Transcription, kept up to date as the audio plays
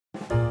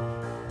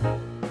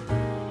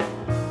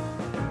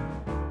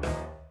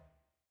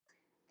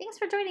Thanks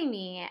for joining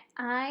me.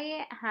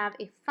 I have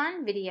a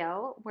fun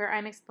video where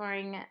I'm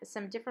exploring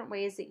some different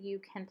ways that you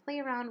can play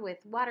around with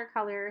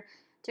watercolor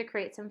to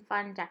create some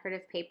fun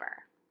decorative paper.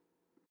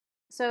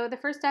 So the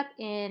first step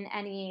in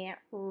any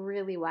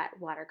really wet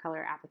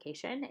watercolor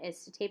application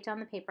is to tape down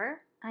the paper.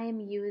 I am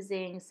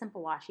using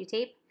simple washi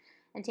tape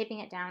and taping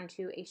it down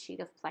to a sheet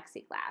of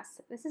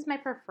plexiglass. This is my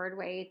preferred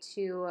way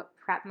to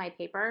prep my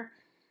paper.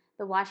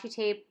 The washi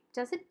tape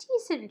does a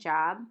decent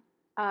job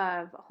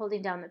of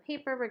holding down the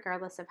paper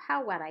regardless of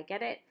how wet I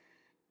get it,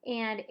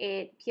 and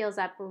it peels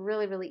up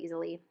really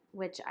easily,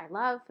 which I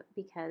love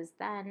because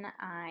then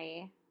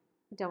I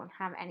don't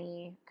have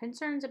any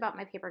concerns about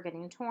my paper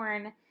getting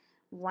torn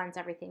once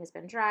everything has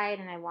been dried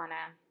and I want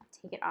to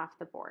take it off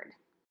the board.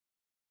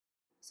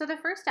 So the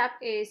first step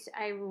is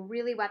I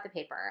really wet the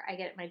paper. I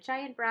get my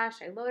giant brush,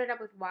 I load it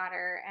up with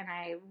water, and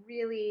I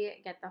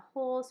really get the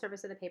whole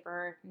surface of the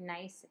paper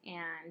nice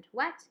and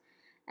wet.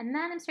 And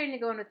then I'm starting to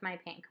go in with my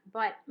pink,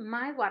 but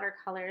my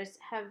watercolors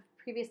have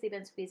previously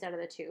been squeezed out of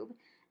the tube.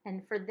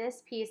 And for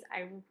this piece,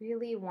 I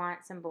really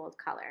want some bold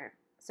color.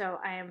 So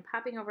I am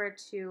popping over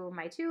to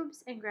my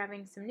tubes and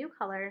grabbing some new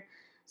color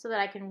so that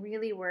I can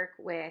really work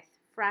with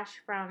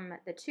fresh from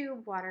the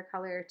tube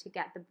watercolor to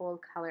get the bold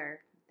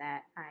color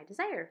that I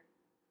desire.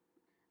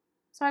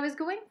 So I was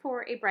going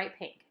for a bright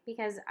pink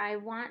because I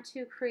want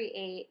to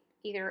create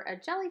either a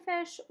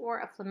jellyfish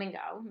or a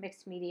flamingo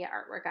mixed media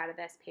artwork out of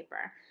this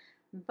paper.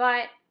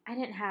 But I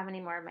didn't have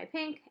any more of my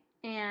pink,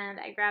 and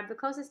I grabbed the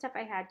closest stuff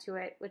I had to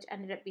it, which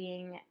ended up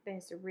being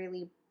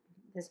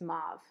this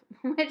mauve,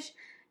 which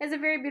is a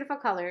very beautiful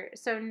color.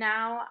 So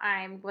now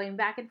I'm going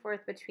back and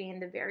forth between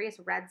the various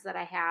reds that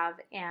I have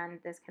and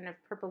this kind of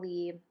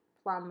purpley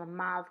plum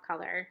mauve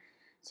color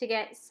to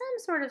get some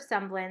sort of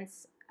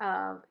semblance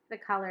of the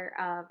color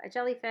of a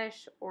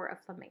jellyfish or a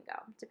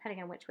flamingo,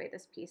 depending on which way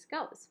this piece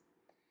goes.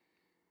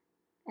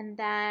 And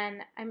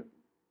then I'm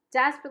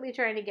desperately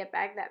trying to get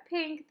back that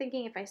pink,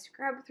 thinking if I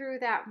scrub through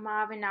that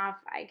mauve enough,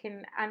 I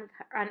can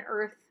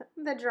unearth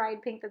the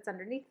dried pink that's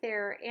underneath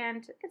there,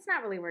 and it's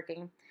not really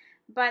working.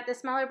 But the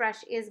smaller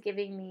brush is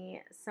giving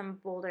me some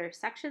bolder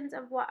sections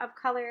of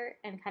color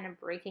and kind of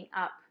breaking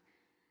up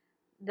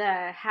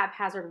the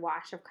haphazard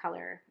wash of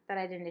color that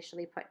I'd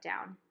initially put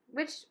down,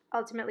 which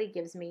ultimately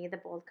gives me the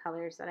bold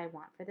colors that I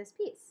want for this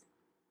piece.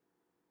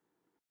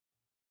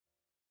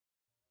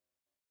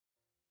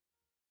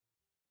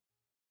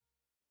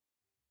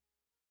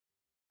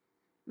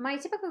 My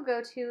typical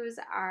go-tos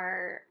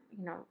are,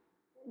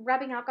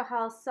 rubbing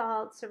alcohol,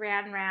 salt,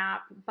 saran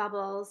wrap,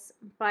 bubbles,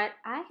 but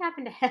I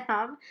happen to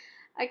have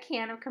a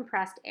can of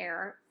compressed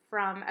air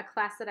from a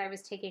class that I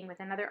was taking with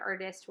another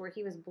artist where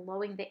he was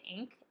blowing the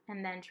ink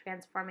and then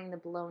transforming the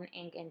blown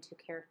ink into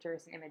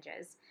characters and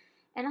images.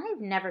 And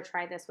I've never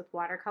tried this with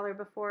watercolor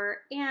before,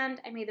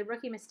 and I made the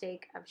rookie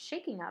mistake of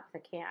shaking up the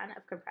can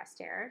of compressed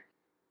air,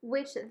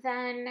 which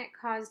then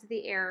caused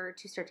the air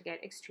to start to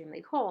get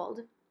extremely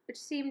cold, which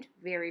seemed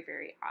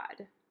very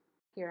odd.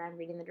 Here I'm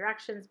reading the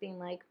directions being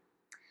like,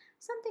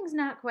 something's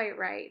not quite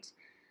right.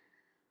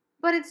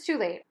 But it's too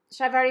late.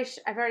 So I've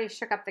already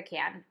shook up the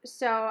can.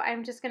 So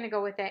I'm just going to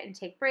go with it and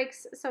take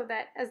breaks so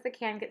that as the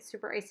can gets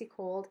super icy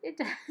cold, it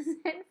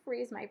doesn't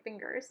freeze my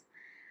fingers.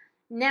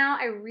 Now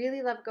I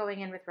really love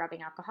going in with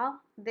rubbing alcohol.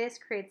 This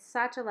creates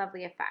such a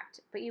lovely effect,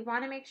 but you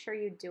want to make sure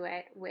you do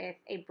it with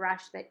a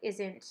brush that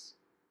isn't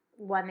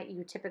one that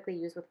you typically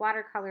use with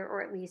watercolor,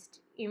 or at least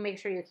you make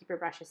sure you keep your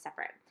brushes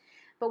separate.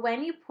 But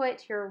when you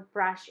put your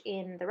brush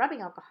in the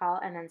rubbing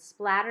alcohol and then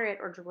splatter it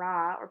or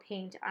draw or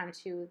paint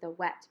onto the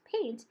wet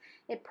paint,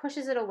 it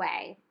pushes it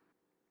away,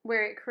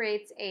 where it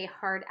creates a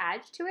hard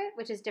edge to it,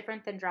 which is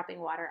different than dropping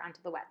water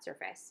onto the wet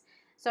surface.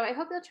 So I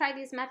hope you'll try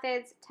these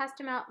methods, test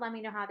them out, let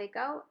me know how they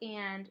go,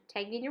 and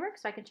tag me in your work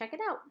so I can check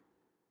it out.